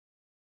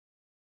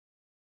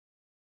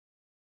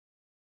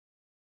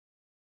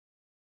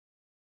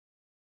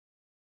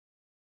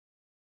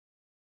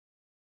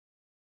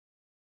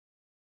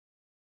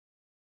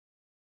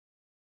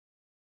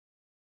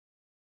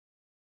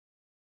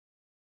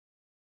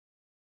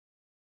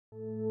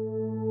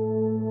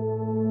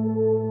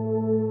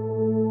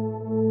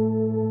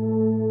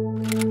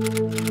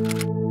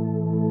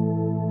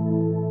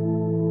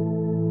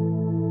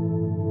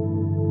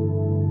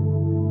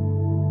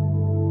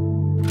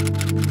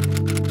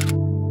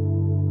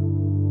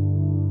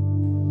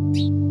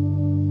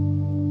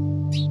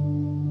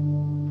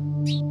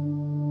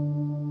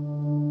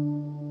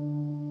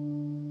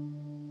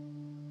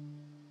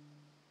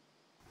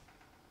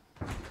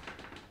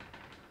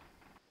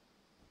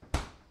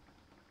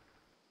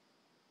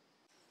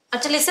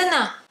अच्छा लिसन ना,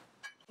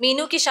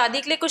 मीनू की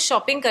शादी के लिए कुछ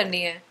शॉपिंग करनी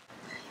है।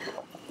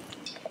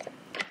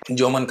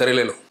 जो मन करे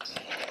ले लो।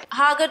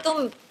 हाँ, अगर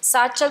तुम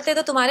साथ चलते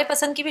तो तुम्हारे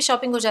पसंद की भी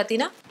शॉपिंग हो जाती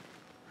ना।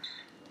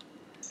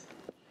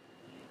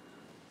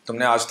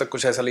 तुमने आज तक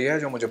कुछ ऐसा लिया है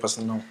जो मुझे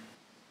पसंद ना हो?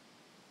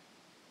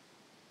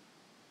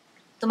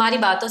 तुम्हारी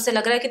बातों से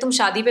लग रहा है कि तुम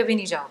शादी पे भी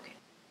नहीं जाओगे।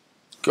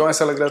 क्यों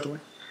ऐसा लग रहा है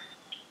तुम्हें?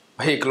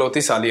 भाई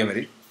इकलौती साली है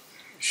मेरी,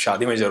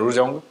 शादी में जरूर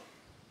जाऊंगा।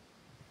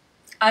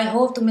 आई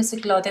होप तुम इस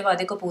इकलौते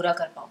वादे को पूरा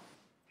कर पाओ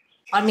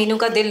और मीनू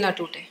का दिल ना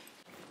टूटे।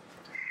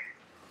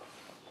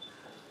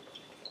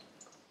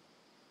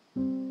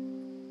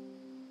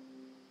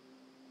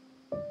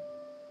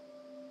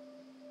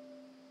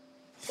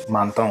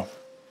 मानता हूँ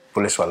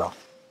पुलिस वाला हूँ,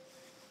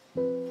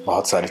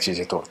 बहुत सारी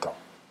चीजें तोड़ता हूँ,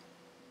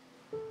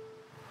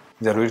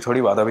 जरूरी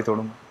थोड़ी वादा भी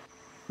तोड़ूंगा।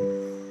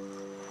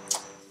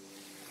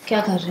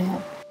 क्या कर रहे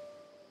हो?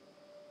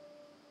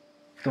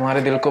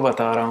 तुम्हारे दिल को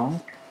बता रहा हूँ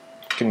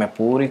कि मैं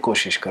पूरी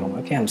कोशिश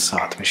करूंगा कि हम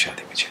साथ में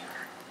शादी में जाएं।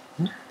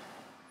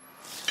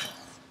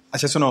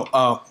 अच्छा सुनो,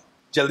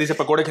 जल्दी से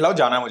पकोड़े खिलाओ,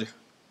 जाना है मुझे।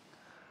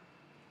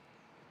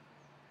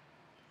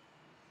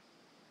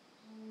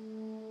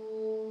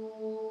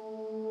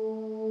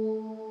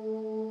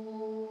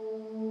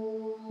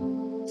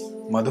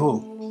 मधु,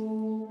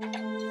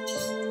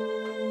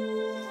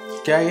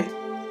 क्या ये?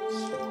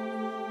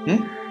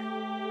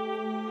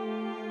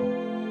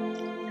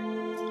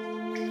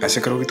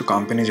 ऐसे करोगी तो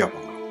काम पे नहीं जा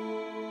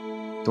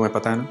पाऊंगा। तुम्हें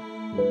पता है ना,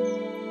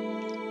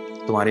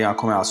 तुम्हारी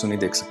आंखों में आंसू नहीं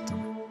देख सकता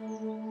मैं।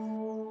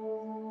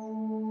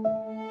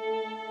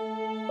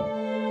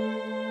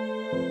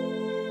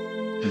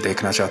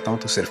 देखना चाहता हूं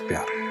तो सिर्फ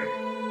प्यार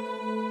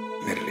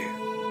मेरे लिए।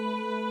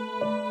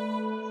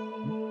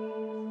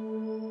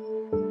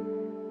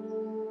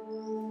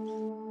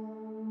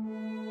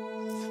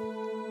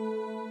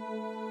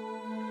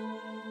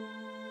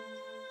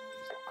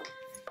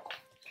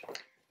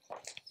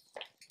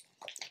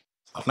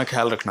 अपना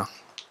ख्याल रखना।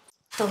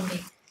 तुम भी।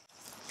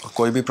 और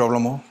कोई भी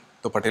प्रॉब्लम हो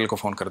तो पटेल को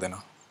फोन कर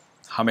देना,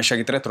 हमेशा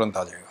की तरह तुरंत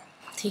आ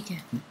जाएगा। ठीक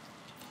है।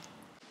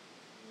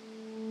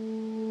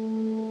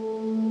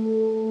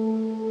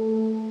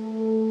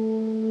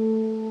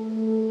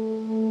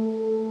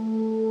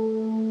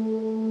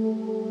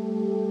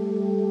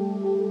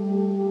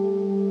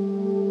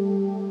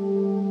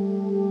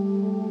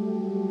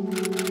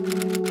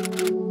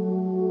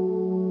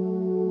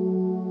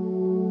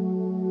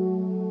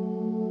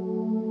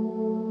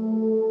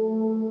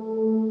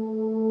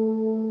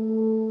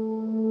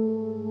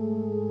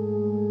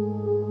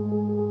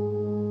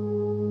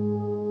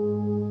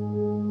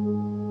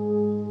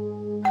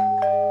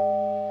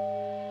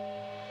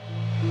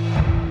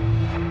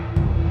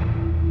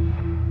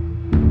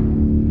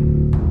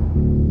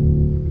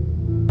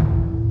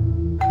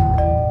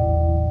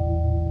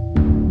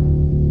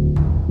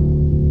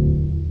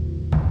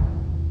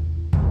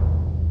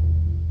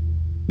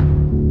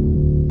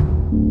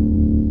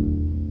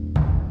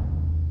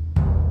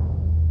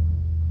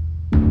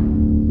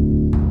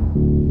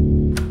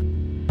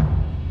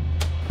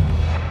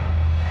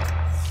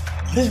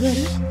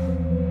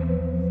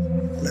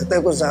 लगता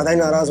है कुछ ज्यादा ही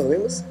नाराज हो गए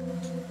मुझसे।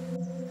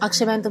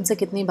 अक्षय, मैंने तुमसे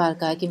कितनी बार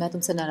कहा कि मैं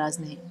तुमसे नाराज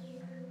नहीं।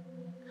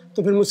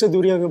 तो फिर मुझसे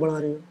दूरियां क्यों बढ़ा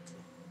रही हो?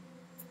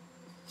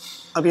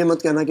 अब ये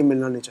मत कहना कि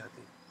मिलना नहीं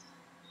चाहती,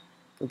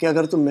 क्योंकि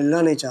अगर तुम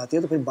मिलना नहीं चाहती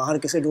है तो फिर बाहर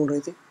किसे ढूंढ रही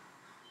थी?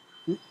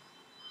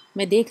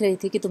 मैं देख रही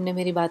थी कि तुमने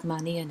मेरी बात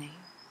मानी या नहीं।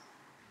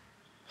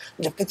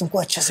 जबकि तुमको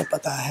अच्छे से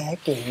पता है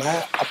कि मैं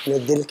अपने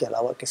दिल के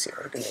अलावा किसी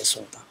और की नहीं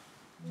सुनता।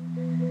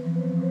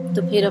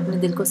 तो फिर अपने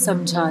दिल को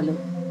समझा लो,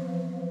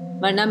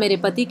 वरना मेरे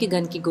पति के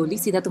गन की गोली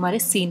सीधा तुम्हारे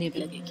सीने पे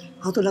लगेगी।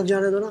 हाँ तो लग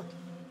जाने दो ना,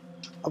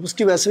 अब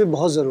उसकी वैसे भी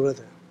बहुत ज़रूरत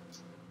है,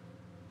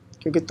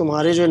 क्योंकि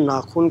तुम्हारे जो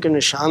नाखून के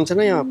निशान थे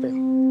ना यहाँ पे,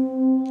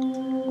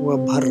 वो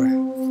अब भर रहे हैं।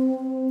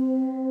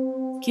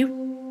 क्यों?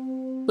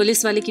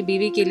 पुलिस वाले की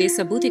बीवी के लिए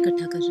सबूत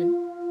इकट्ठा कर रहे हो?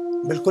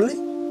 बिल्कुल नहीं,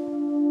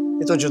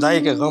 ये तो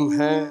जुदाई के गम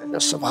है जो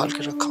संभाल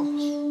के रखा हूँ।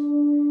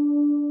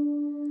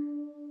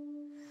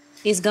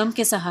 इस गम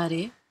के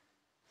सहारे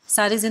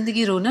सारी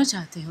जिंदगी रोना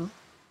चाहते हो?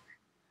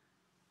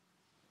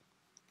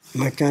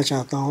 मैं क्या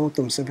चाहता हूँ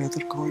तुमसे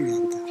बेहतर कौन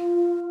जानता है?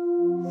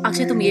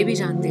 अक्षय, तुम ये भी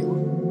जानते हो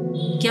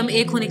कि हम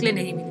एक होने के लिए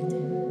नहीं मिले थे।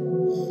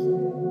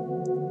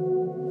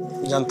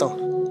 जानता हूँ।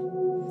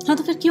 हाँ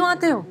तो फिर क्यों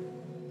आते हो?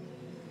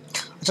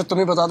 अच्छा तुम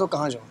ही बता दो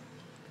कहाँ जाओ।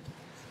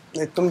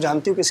 नहीं, तुम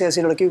जानती हो किसी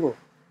ऐसी लड़की को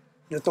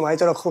जो तुम्हारी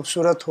तरह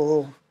खूबसूरत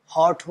हो,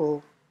 हॉट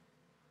हो,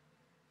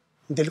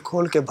 दिल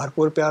खोल के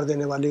भरपूर प्यार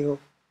देने वाली हो?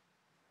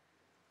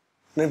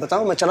 नहीं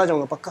बताओ, मैं चला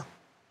जाऊंगा पक्का।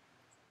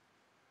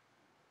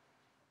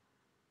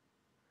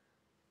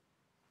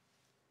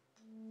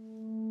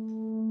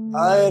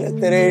 आए रे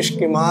तेरे इश्क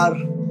की मार,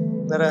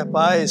 न रह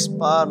पाए इस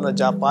पार न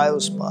जा पाए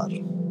उस पार।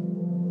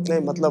 नहीं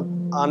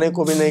मतलब आने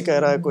को भी नहीं कह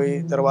रहा है कोई,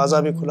 दरवाजा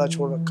भी खुला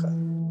छोड़ रखा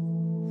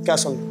है। क्या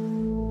समझो?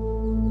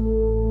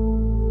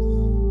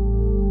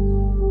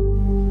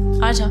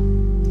 आ जाओ,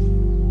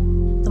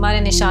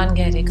 तुम्हारे निशान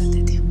गहरे कर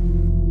देती हूँ,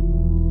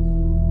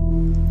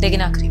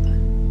 लेकिन आखिरी बार।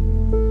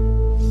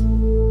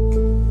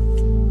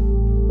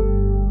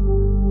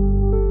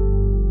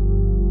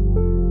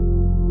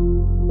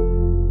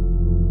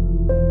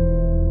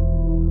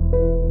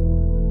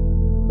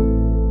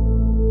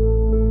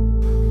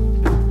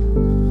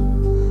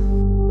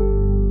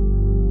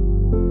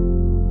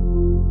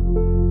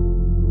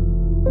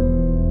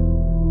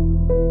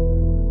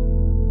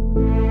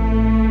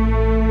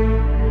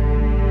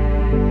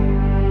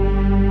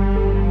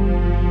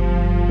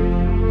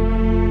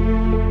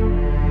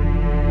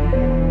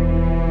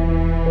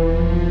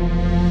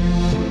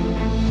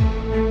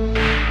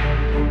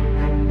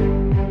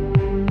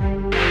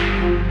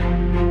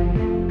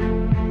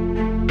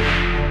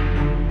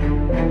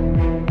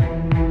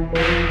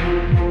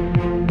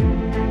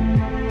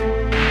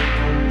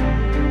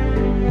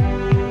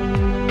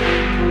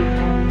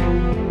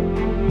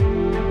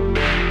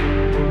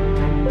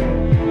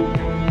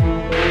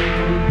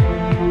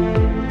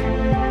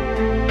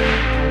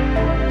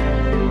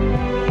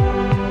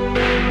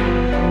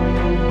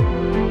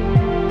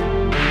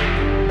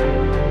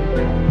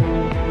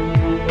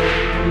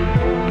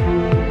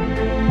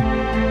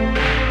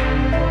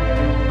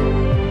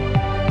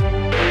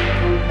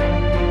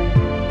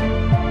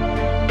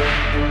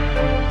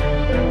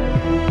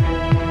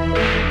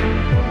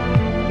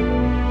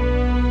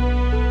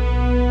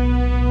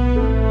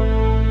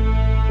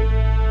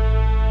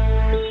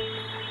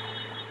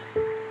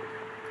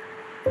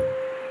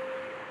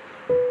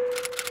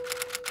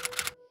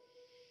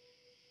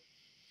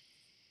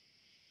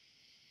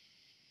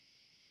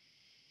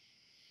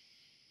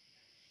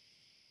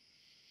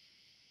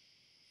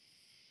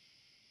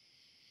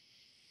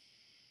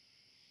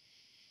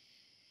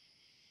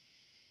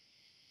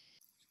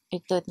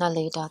 एक तो इतना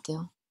लेट आते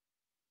हो,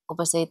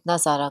 ऊपर से इतना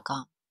सारा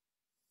काम,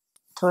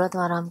 थोड़ा तो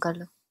आराम कर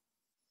लो।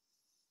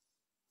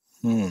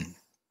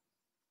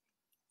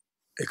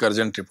 एक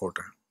अर्जेंट रिपोर्ट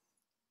है,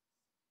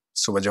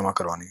 सुबह जमा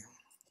करवानी है।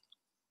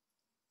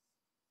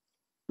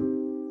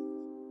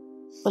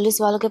 पुलिस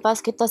वालों के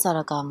पास कितना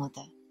सारा काम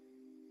होता है,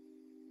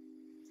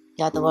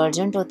 या तो वो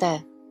अर्जेंट होता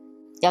है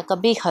या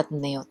कभी खत्म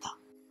नहीं होता।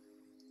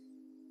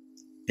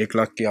 1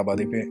 लाख की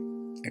आबादी पे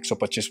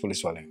 125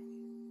 पुलिस वाले हैं।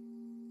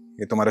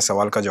 ये तुम्हारे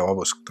सवाल का जवाब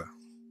हो सकता है।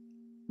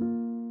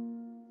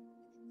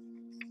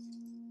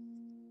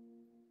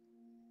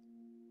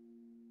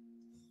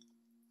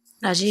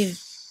 राजीव,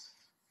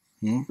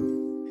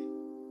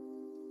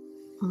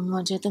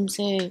 मुझे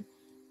तुमसे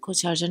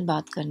कुछ अर्जेंट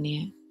बात करनी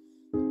है।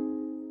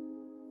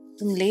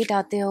 तुम लेट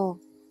आते हो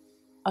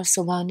और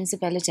सुबह होने से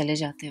पहले चले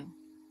जाते हो,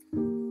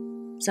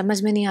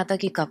 समझ में नहीं आता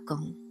कि कब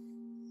कहूँ।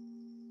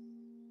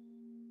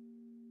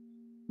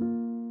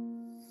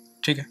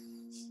 ठीक है,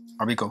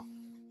 अभी कहो।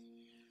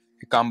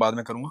 ये काम बाद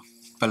में करूंगा,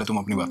 पहले तुम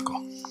अपनी बात कहो।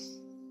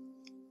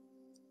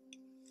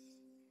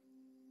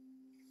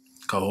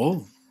 कहो,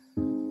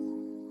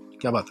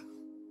 क्या बात है?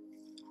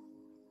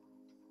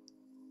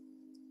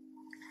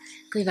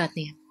 कोई बात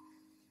नहीं है,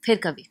 फिर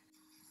कभी।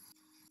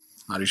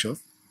 Are you sure?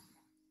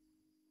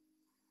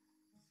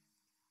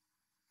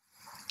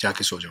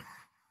 जाके सो जाओ।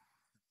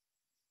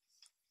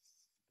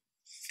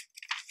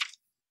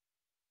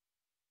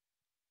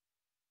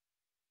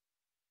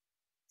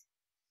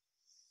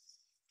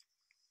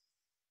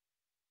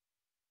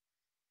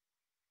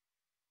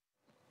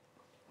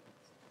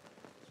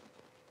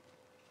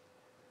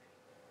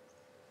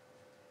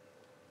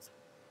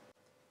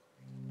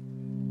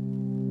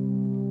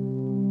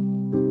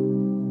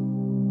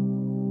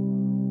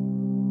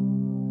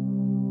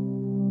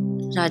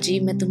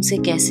 राजीव, मैं तुमसे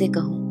कैसे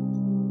कहूँ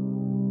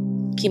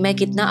कि मैं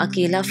कितना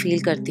अकेला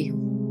फील करती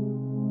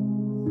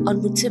हूँ और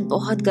मुझसे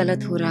बहुत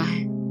गलत हो रहा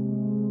है।